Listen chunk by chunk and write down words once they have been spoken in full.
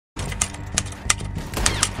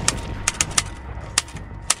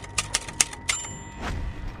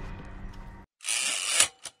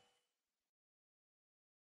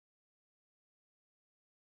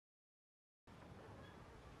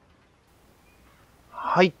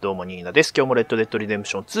はい、どうもニーナです。今日もレッドデッドリデンプ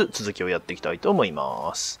ション2続きをやっていきたいと思い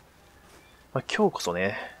ます。今日こそ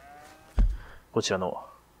ね、こちらの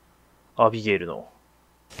アビゲイルの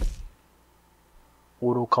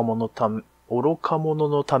愚か者のた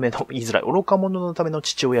めの、言いづらい、愚か者のための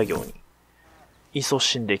父親業に勤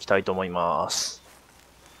しんでいきたいと思います。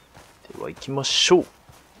では行きましょう。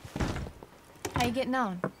How you getting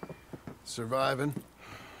on? Surviving,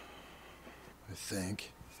 I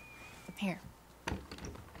think. Here.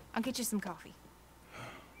 I'll get you some coffee.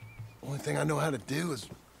 Only thing I know how to do is,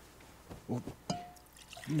 well,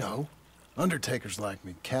 you know, undertakers like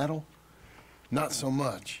me. Cattle, not so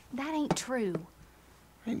much. That ain't true.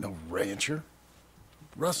 I ain't no rancher.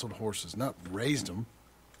 Rustled horses, not raised them.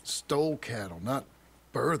 Stole cattle, not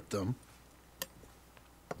birthed them.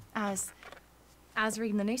 I was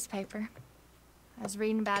reading the newspaper. I was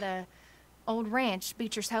reading about a old ranch,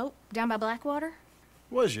 Beecher's Hope, down by Blackwater.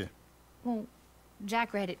 Was you? Well,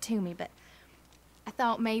 Jack read it to me, but I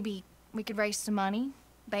thought maybe we could raise some money.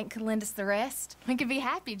 Bank could lend us the rest. We could be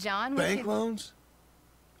happy, John. Bank loans?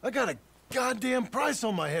 I got a goddamn price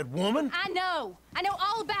on my head, woman. I know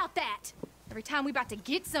all about that. Every time we about to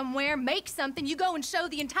get somewhere, make something, you go and show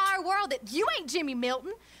the entire world that you ain't Jimmy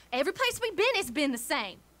Milton. Every place we've been has been the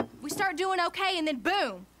same. We start doing okay, and then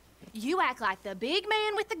boom. You act like the big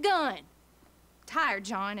man with the gun. Tired,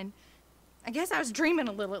 John, and I guess I was dreaming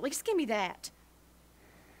a little. At least give me that.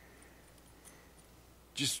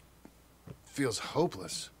 Just feels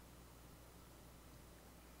hopeless.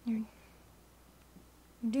 You're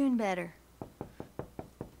doing better.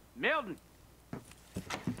 Milton!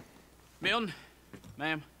 Milton,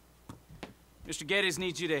 ma'am. Mr. Geddes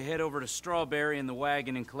needs you to head over to Strawberry in the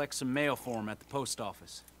wagon and collect some mail for him at the post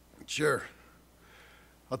office. Sure.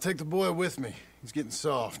 I'll take the boy with me. He's getting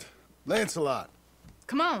soft. Lancelot.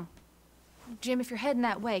 Come on. Jim, if you're heading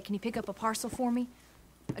that way, can you pick up a parcel for me?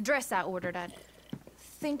 A dress I ordered. I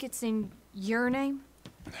think it's in your name?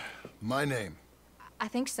 My name. I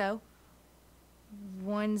think so.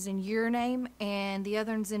 One's in your name, and the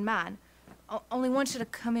other's in mine. Only one should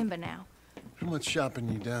have come in by now. How much shopping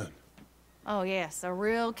you done? Oh, yes, a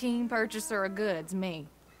real keen purchaser of goods, me.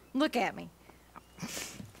 Look at me.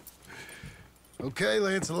 Okay,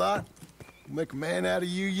 Lancelot. We'll make a man out of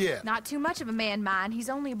you yet. Not too much of a man, mine. He's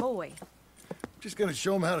only a boy. Just gonna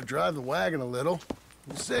show him how to drive the wagon a little.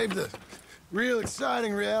 We'll save the real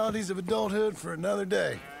exciting realities of adulthood for another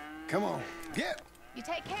day. Come on, get. You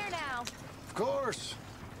take care now. Of course.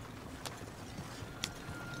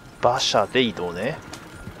 馬車で移動ね。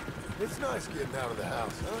 It's nice getting out of the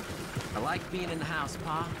house, huh? I like being in the house,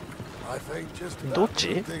 Pa. I think just about どっ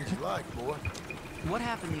ち？ the things you like, boy. What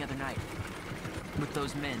happened the other night? With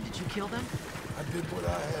those men, did you kill them? I did what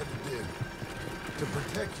I had to do to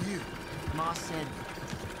protect you. Ma said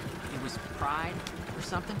it was pride or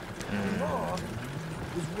something? Mom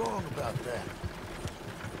was wrong about that.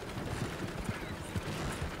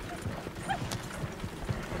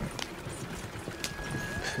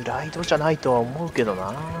プライドじゃないとは思うけど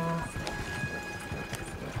な。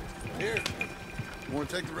 Here, you want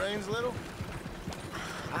to take the reins a little?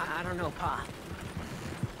 I don't know, Pa.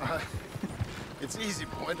 It's easy,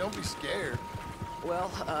 boy. Don't be scared. Well,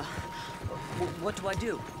 what do I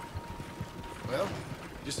do? Well,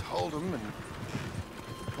 just hold them and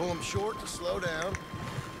pull them short to slow down.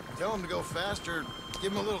 Tell them to go faster.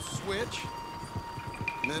 Give them a little switch.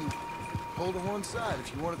 And then pull to one side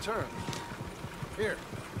if you want to turn. Here,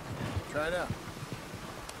 try it out.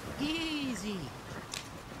 Easy.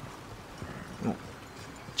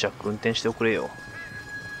 ジャック運転しておくれよ。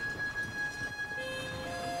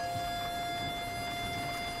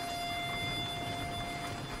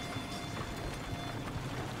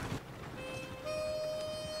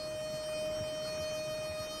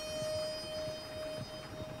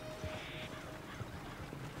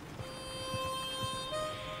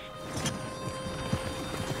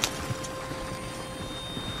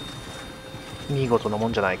見事なも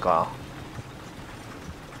んじゃないか。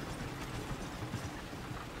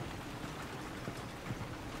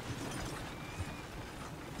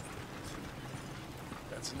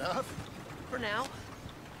 That's enough. For now.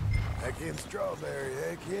 Back in Strawberry,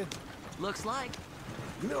 eh, kid? Looks like.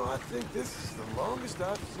 You know, I think this is the longest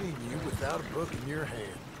I've seen you without a book in your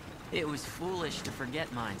hand. It was foolish to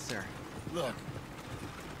forget mine, sir. Look,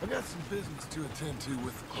 I got some business to attend to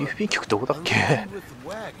with the club. 郵便局どこだっけ？ I'm leaving with the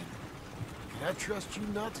wagon. Can I trust you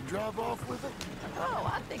not to drive off with it? Oh,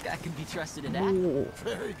 I think I can be trusted in that. おお。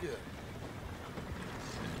 Very good.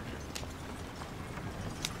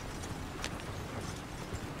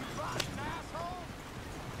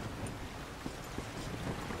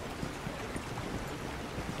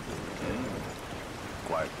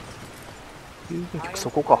 郵便局そ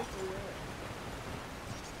こか。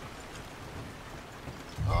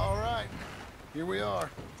 All right, here we are.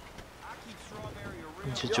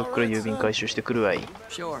 じゃあちょっくら郵便回収してくるわい。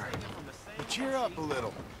 Sure. Well, cheer up a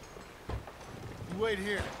little. You wait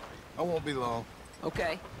here. I won't be long.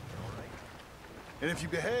 Okay. And if you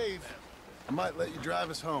behave, I might let you drive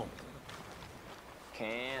us home.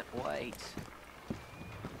 Can't wait.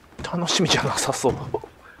 楽しみじゃなさそう。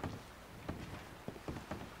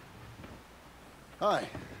 Hi,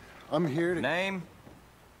 I'm here to... Name?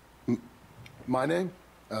 My name?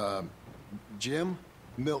 Jim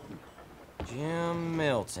Milton. Jim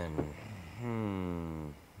Milton.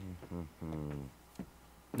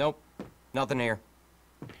 Nope, nothing here.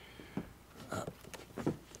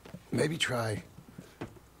 Maybe try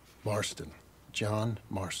Marston. John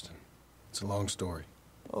Marston. It's a long story.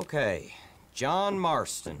 Okay, John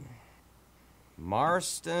Marston.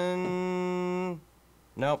 Marston...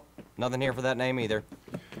 Nope, nothing here for that name either.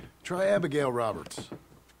 Try Abigail Roberts.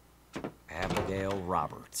 Abigail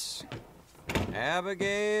Roberts.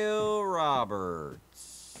 Abigail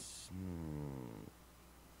Roberts.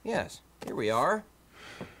 Yes, here we are.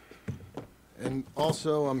 And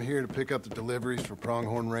also, I'm here to pick up the deliveries for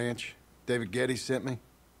Pronghorn Ranch. David Getty sent me.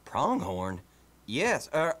 Pronghorn? Yes,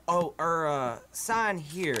 sign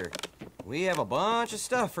here. We have a bunch of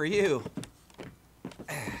stuff for you.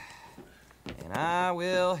 And I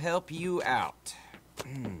will help you out.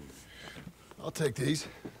 I'll take these.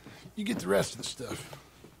 You get the rest of the stuff.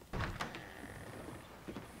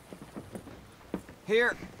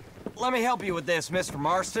 Here, let me help you with this, Mr.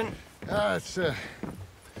 Marston. It's,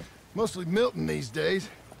 mostly Milton these days.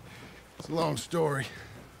 It's a long story.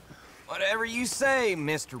 Whatever you say,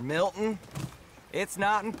 Mr. Milton. It's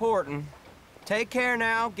not important. Take care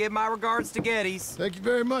now. Give my regards to Geddes. Thank you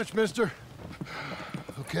very much, mister.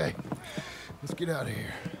 Okay, let's get out of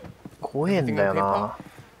here. 怖えんだよな。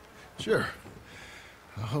 Sure.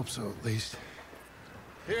 I hope so, at least.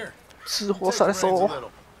 Here. 通報されそう。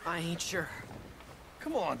 I ain't sure.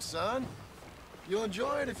 Come on, son. You'll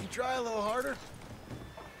enjoy it if you try a little harder.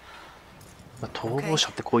 逃亡者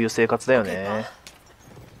ってこういう生活だよね。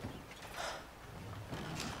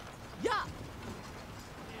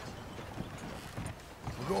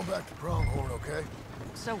 We're going back to Pronghorn, okay?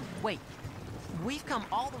 So, wait. We've come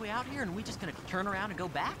all the way out here and we just gonna turn around and go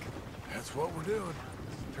back? That's what we're doing.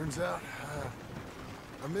 Turns out,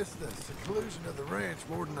 I missed the seclusion of the ranch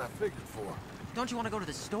more than I figured for. Don't you want to go to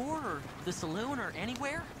the store or the saloon or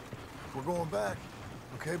anywhere? We're going back,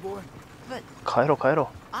 okay, boy? But 帰ろう帰ろ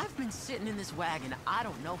I've been sitting in this wagon I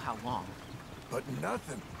don't know how long. But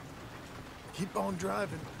nothing. Keep on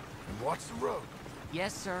driving and watch the road.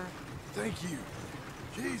 Yes, sir. Thank you.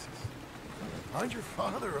 Jesus. Mind your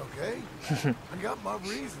father, okay? I got my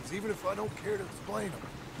reasons, even if I don't care to explain them.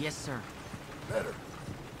 Yes, sir. Better.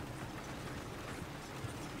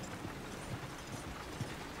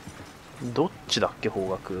 う。どっちだっけ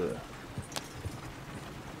方角。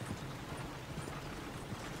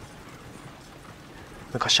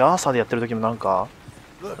昔アーサーでやってる時もなんか、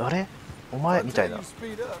 Look, あれお前 if I みたい tell な。 you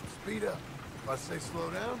speed up, speed up. If I say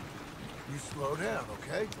slow down, you slow down,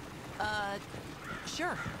 okay?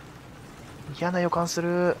 Sure. 嫌な予感す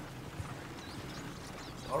る。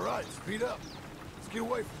 All right, speed up. Let's get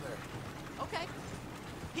away from there. Okay.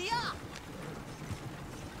 Hiya!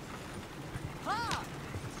 Ha!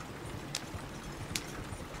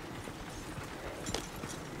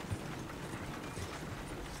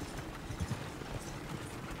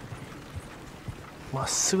 まっ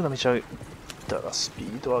すぐな道はだらスピ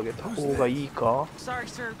ード上げた方がいいか。 Sorry,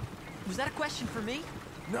 sir. Was that a question for me?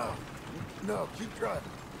 No, no, keep driving.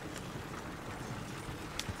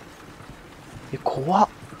 怖っ。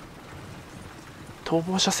逃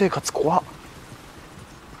亡者生活怖っ。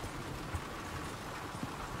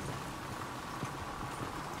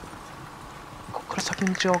こっから先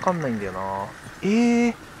の道は分かんないんだよな。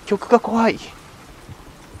曲が怖い。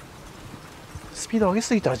スピード上げ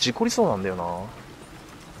すぎたら事故りそうなんだよな。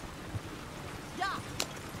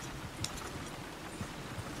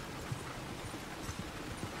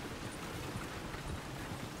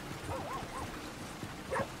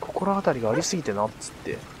 心当たりがありすぎてなっつっ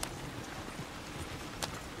て、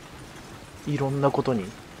いろんなことに。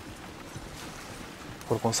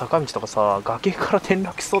これこの坂道とかさ、崖から転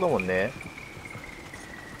落しそうだもんね。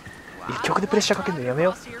曲でプレッシャーかけるのやめ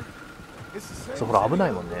よう。そう、ほら危な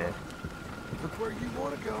いもんね。 Look where you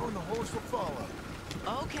want to go and the horse will follow.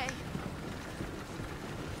 Okay.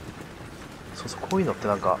 そうそう、こういうのって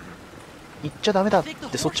なんか行っちゃダメだっ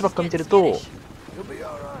てそっちばっか見てると You'll be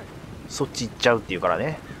all right. そっち行っちゃうっていうから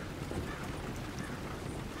ね。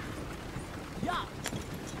 Yeah.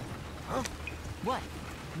 Huh? What?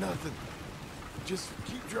 Nothing. Just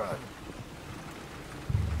keep driving.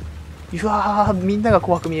 うわー、みんなが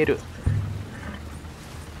怖く見える。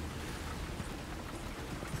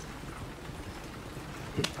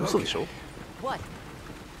え、嘘でしょ？ What?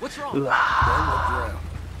 What's う wrong? わ Don't look around.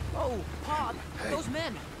 Oh, Pa, Hey. those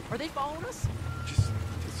men. Are they following us? Just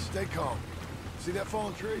stay calm. See that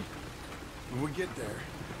fallen tree? When we get there,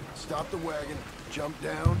 stop the wagon, jump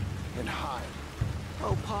down, and hide.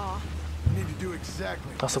 Oh, Pa. You need to do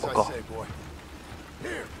exactly as I あそこか。 say, boy.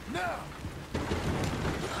 Here, now!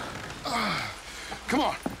 Come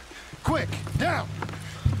on! Quick, down!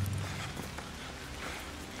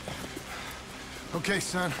 Okay,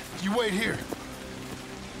 son, you wait here.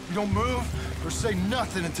 You don't move or say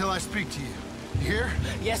nothing until I speak to you. You hear?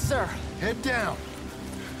 Yes, sir. Head down.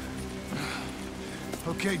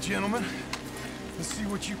 Okay, gentlemen. Let's see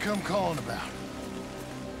what you come calling about.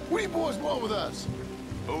 What do you boys want with us?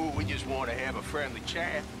 Oh, we just want to have a friendly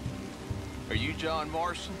chat. Are you John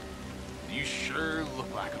Morrison? You sure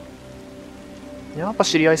look like him. やっぱ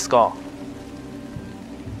知り合いっすか。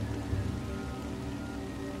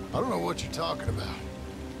 I don't know what you're talking about.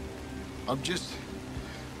 I'm just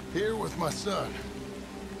here with my son.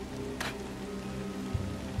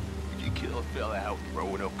 Did you kill a fella out in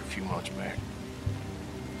Roanoke a few months back?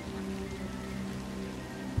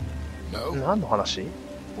 No, 何の話？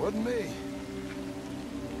 wasn't me.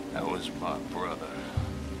 That was my brother.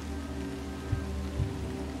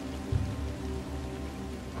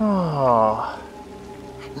 はあ。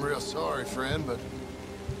 I'm real sorry, friend, but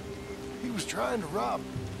he was trying to rob me.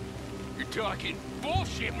 You're talking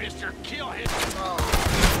bullshit, mister. Kill him.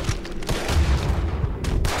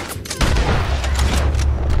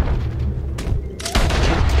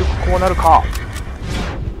 結局こうなるか。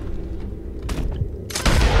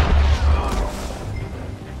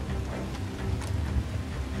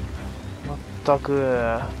まったく。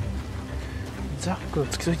ジャックの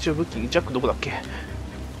付き添い中武器、ジャックどこだっけ？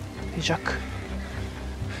ジャック。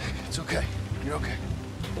 It's okay. You're okay.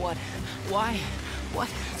 What? Why? What?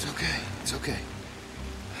 It's okay. It's okay.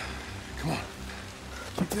 Come on.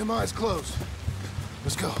 Keep them eyes closed.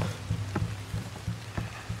 Let's go.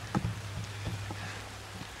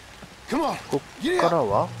 Come on. こっから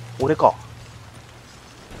は俺か。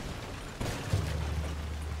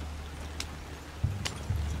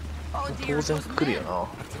 Oh, 当 dear. 然 those 来るよ men. な。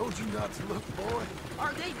 I told you not to look, boy.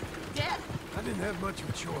 Are they dead? I didn't have much of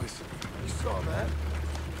a choice. You saw that.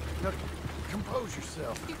 Now, compose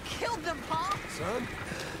yourself, You killed them, Pa. son.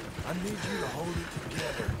 I need you to hold it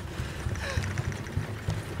together.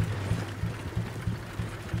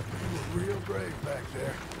 You were real brave back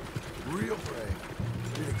there. Real brave.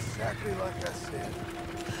 Did exactly like I said.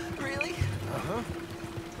 Really? Uh-huh.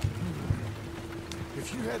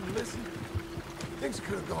 If you hadn't listened, things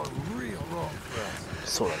could have gone real wrong for us.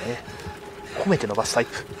 そうだね。褒めて伸ばすタイ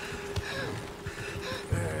プ。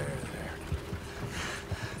 There,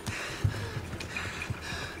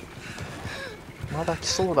 there. まだ来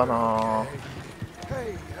そうだな。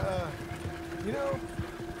 Hey, you know,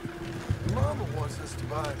 Mama wants us to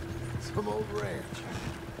buy some old ranch.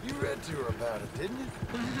 You read to her about it, didn't you?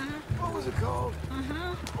 Mm-hmm. What was it called?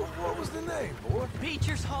 Mm-hmm. What was the name, boy?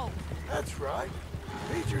 Beecher's Hope. That's right.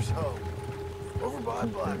 Beecher's Hope. Over by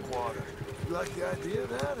Blackwater. You like the idea of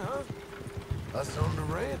that, huh? Us on the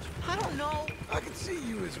ranch? I don't know. I could see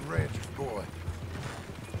you as a rancher's boy.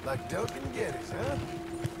 Like Duncan Geddes, huh?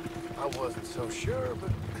 I wasn't so sure, but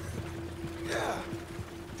yeah,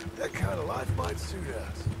 that kind of life might suit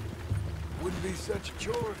us. Wouldn't be such a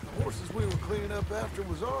chore if the horses we were cleaning up after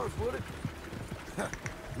was ours, would it?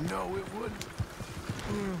 No, it wouldn't.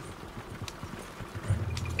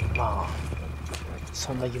 まあ、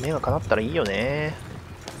そんな夢が叶ったらいいよね。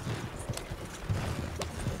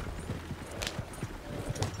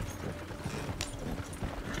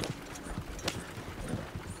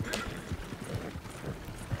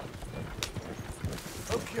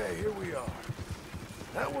 Okay, here we are.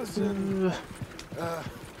 That was an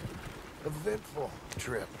eventful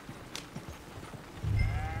trip.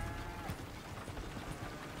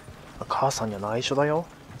 母さんには内緒だよ。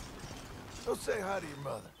 Go say hi to your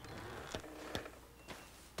mother.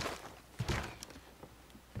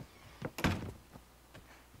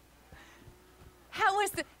 How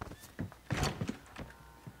was the...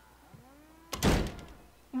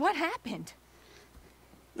 What happened?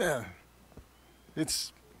 Yeah.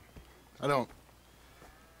 I don't...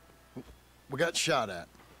 We got shot at.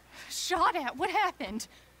 Shot at? What happened?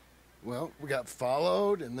 Well, we got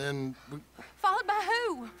followed, and then Followed by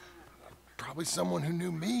who? probably someone who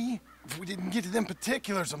knew me. If we didn't get to them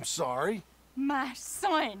particulars, I'm sorry. My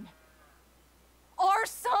son. Our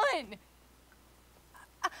son.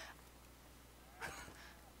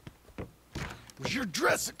 It was your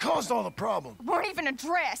dress that caused all the problem. It weren't even a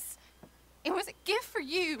dress. It was a gift for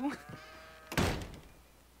you.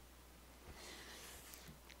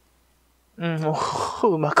 もう、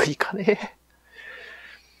うまくいかね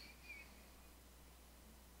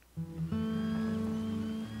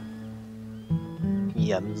え。い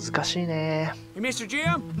や、難しいね。Hey, Mr.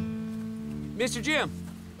 Jim? Mr. Jim?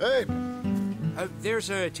 Hey, There's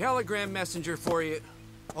a telegram messenger for you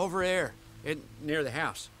over there, near the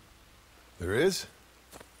house. there is?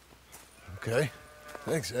 Okay.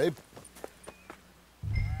 Thanks, Abe.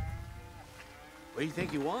 What do you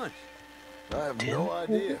think you want? I have no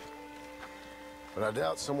idea. But I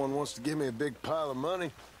doubt someone wants to give me a big pile of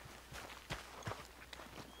money.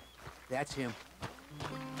 That's him.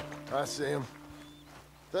 I see him.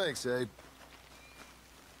 Thanks, Abe.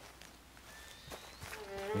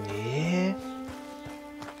 ええ。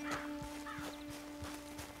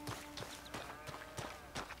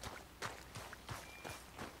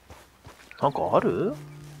なんかある？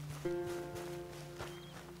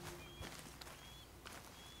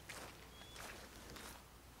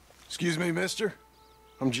 Excuse me, mister.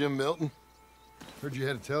 I'm Jim Milton. Heard you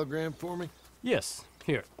had a telegram for me? Yes,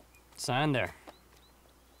 here. Sign there.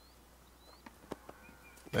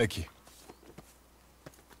 Thank you.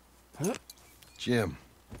 Jim,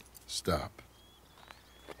 stop.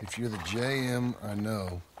 If you're the JM I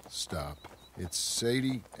know, stop. It's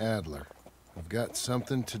Sadie Adler. I've got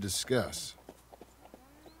something to discuss.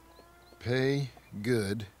 Pay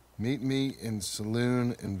good. Meet me in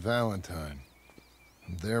Saloon in Valentine.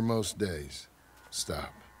 I'm there most days.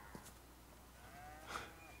 Stop.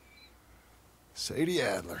 Sadie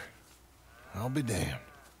Adler. I'll be damned.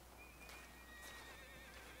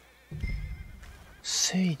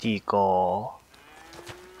 セイディか。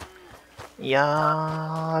いや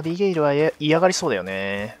ー、アビゲイルは嫌がりそうだよ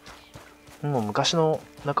ね。もう昔の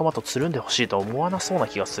仲間とつるんでほしいとは思わなそうな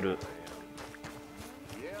気がする。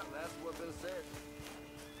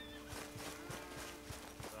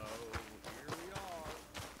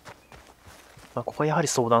まあ、ここはやはり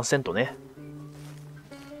相談せんとね。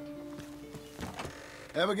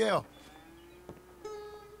Abigail.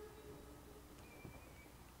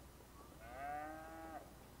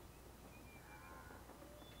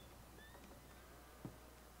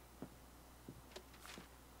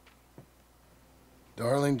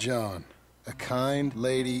 Darling John, a kind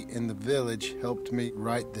lady in the village helped me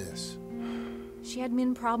write this. She had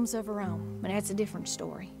men problems of her own, but that's a different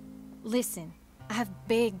story. Listen, I've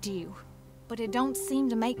begged you, but it don't seem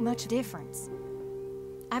to make much difference.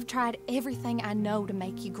 I've tried everything I know to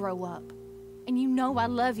make you grow up. And you know I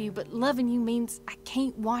love you, but loving you means I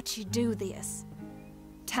can't watch you do this.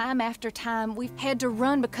 Time after time, we've had to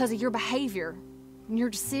run because of your behavior and your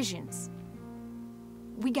decisions.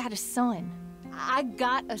 We got a son. I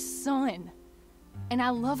got a son. And I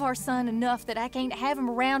love our son enough that I can't have him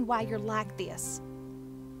around while you're like this.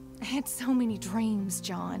 I had so many dreams,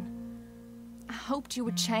 John. I hoped you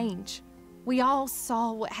would change. We all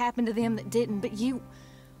saw what happened to them that didn't, but you...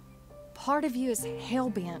 Part of you is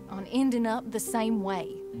hell-bent on ending up the same way.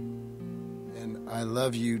 And I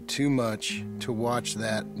love you too much to watch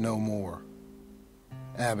that no more.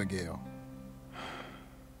 Abigail.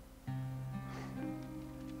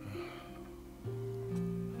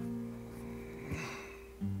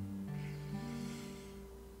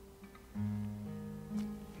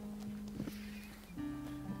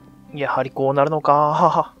やはりこうなるの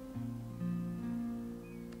か。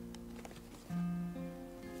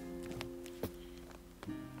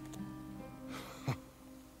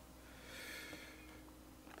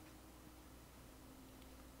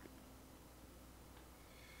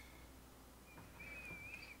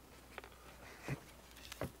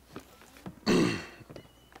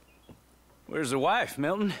Where's the wife,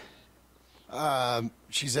 Milton?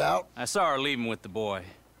 She's out. I saw her leaving with the boy.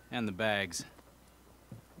 And the bags.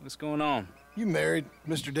 What's going on? You married,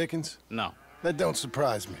 Mr. Dickens? No. That don't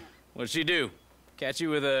surprise me. What'd she do? Catch you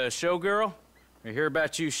with a showgirl? Or hear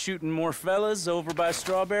about you shooting more fellas over by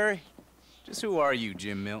Strawberry? Just who are you,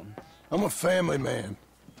 Jim Milton? I'm a family man.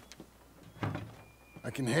 I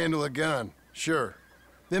can handle a gun, sure.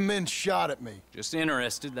 Them men shot at me. Just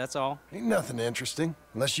interested, that's all. Ain't nothing interesting,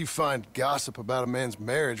 unless you find gossip about a man's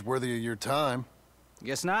marriage worthy of your time.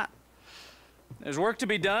 Guess not. There's work to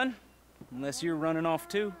be done, unless you're running off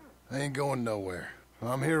too. I ain't going nowhere.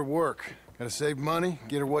 I'm here to work. Gotta save money,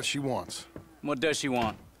 get her what she wants. What does she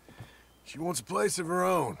want? She wants a place of her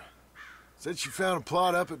own. Said she found a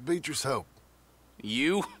plot up at Beecher's Hope.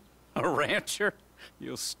 You? A rancher?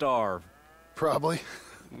 You'll starve. Probably.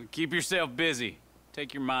 Keep yourself busy.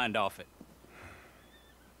 Take your mind off it.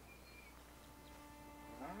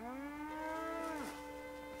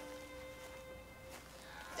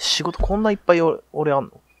 仕事こんないっぱい俺あ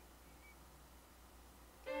ん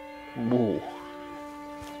の？もう。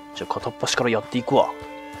じゃあ片っ端からやっていくわ。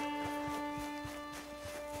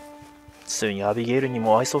ついにアビゲイルに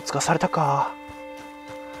も愛想をつかされたか。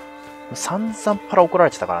散々パラ怒ら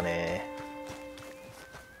れてたからね。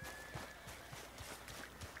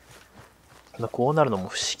こうなるのも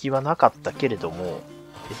不思議はなかったけれども。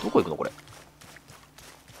どこ行くのこれ。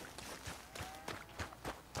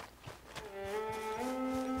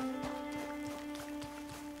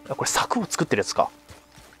あ、これ柵を作ってるやつか。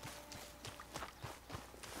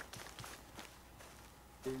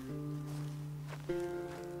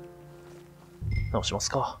直しま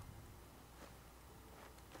すか。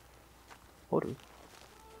ある？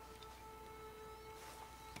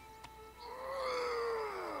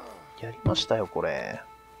やりましたよ、これ。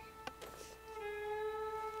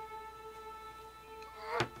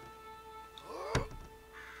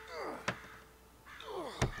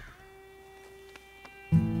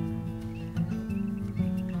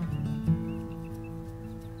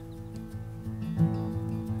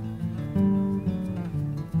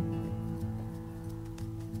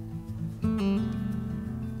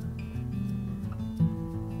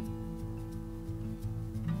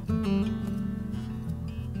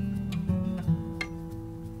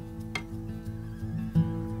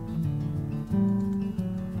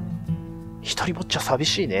一人ぼっちゃ寂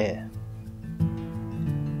しいね。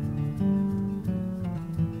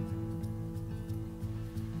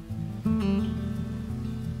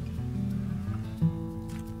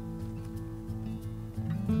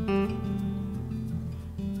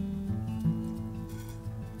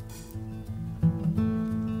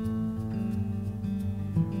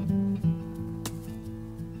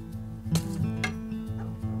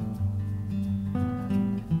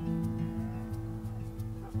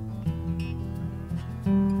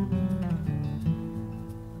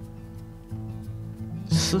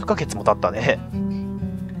数ヶ月も経ったね。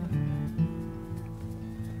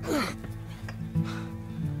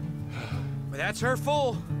That's her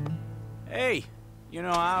full. Hey, you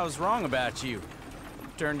know, I was wrong about you.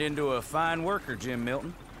 Turned into a fine worker, Jim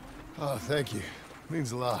Milton. Oh, thank you.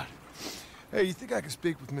 Means a lot. Hey, you think I could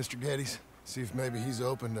speak with Mr. Geddes? See if maybe he's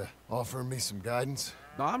open to offering me some guidance?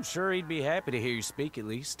 No, I'm sure he'd be happy to hear you speak at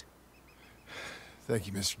least. Thank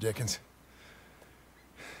you, Mr. Dickens.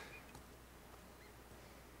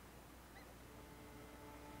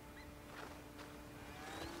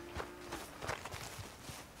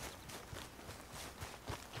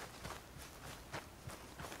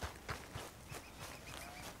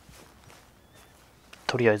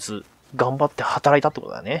 とりあえず頑張って働いたってこ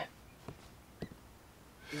とだね。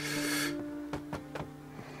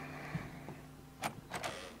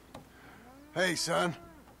Hey, son.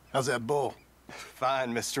 How's that bull?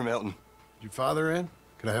 Fine, Mr. Milton. Your father in?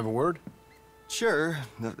 Can I have a word? Sure.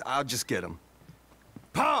 I'll just get him.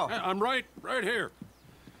 Pa! I'm right here.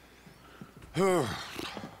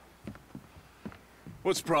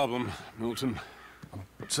 What's the problem, Milton?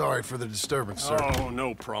 Sorry for the disturbance, sir. Oh,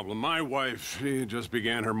 no problem. My wife, she just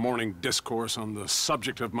began her morning discourse on the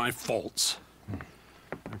subject of my faults.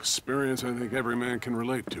 Experience I think every man can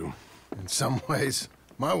relate to. In some ways,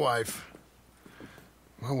 my wife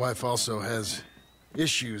also has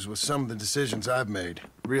issues with some of the decisions I've made.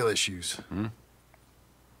 Real issues. Hmm?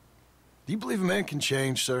 Do you believe a man can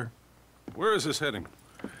change, sir? Where is this heading?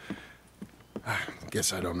 I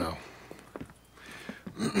guess I don't know.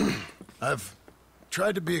 I've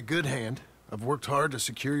tried to be a good hand. I've worked hard to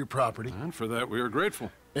secure your property. And for that, we are grateful.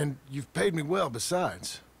 And you've paid me well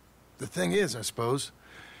besides. The thing is, I suppose,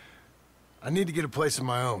 I need to get a place of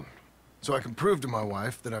my own, so I can prove to my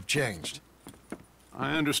wife that I've changed.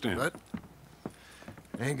 I understand. But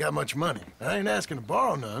I ain't got much money. I ain't asking to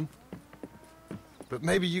borrow none. But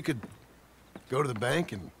maybe you could go to the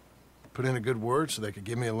bank and put in a good word so they could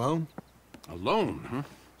give me a loan? A loan, huh?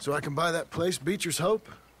 So I can buy that place, Beecher's Hope?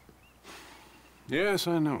 Yes,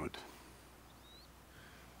 I know it.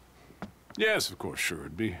 Yes, of course, sure.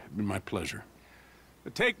 It'd be my pleasure.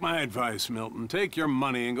 But take my advice, Milton. Take your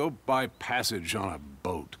money and go buy passage on a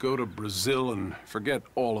boat. Go to Brazil and forget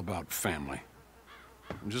all about family.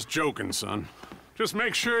 I'm just joking, son. Just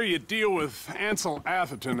make sure you deal with Ansel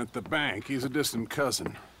Atherton at the bank. He's a distant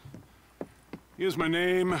cousin. Here's my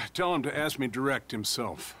name. Tell him to ask me direct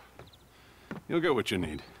himself. You'll get what you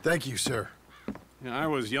need. Thank you, sir. Yeah, I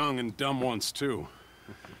was young and dumb once, too.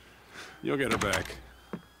 You'll get it back.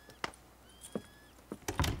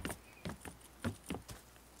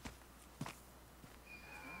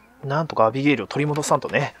 なんとかアビゲイルを取り戻さんと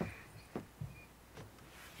ね。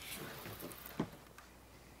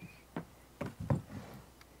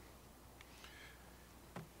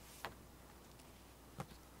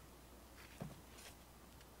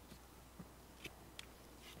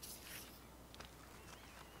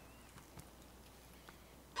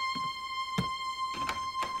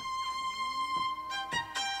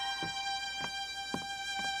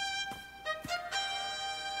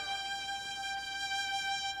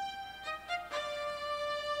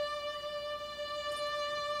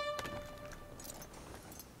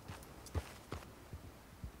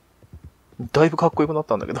だいぶかっこよくなっ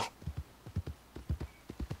たんだけど。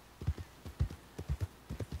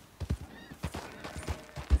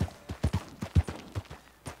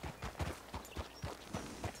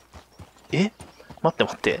え？待って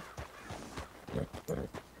待って。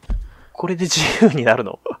これで自由になる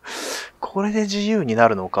の？これで自由にな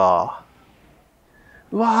るのか。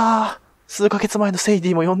うわぁ、数ヶ月前のセイデ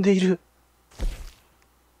ィも呼んでいる。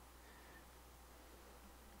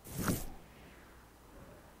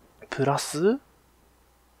プラス？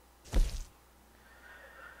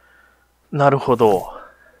なるほど。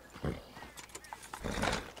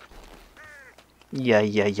いや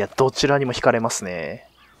いやいや、どちらにも惹かれますね。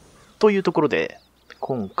というところで、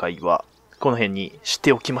今回はこの辺にし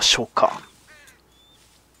ておきましょうか。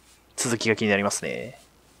続きが気になりますね。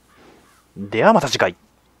ではまた次回。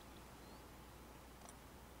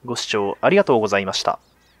ご視聴ありがとうございました。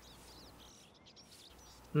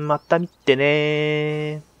また見て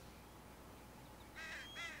ねー。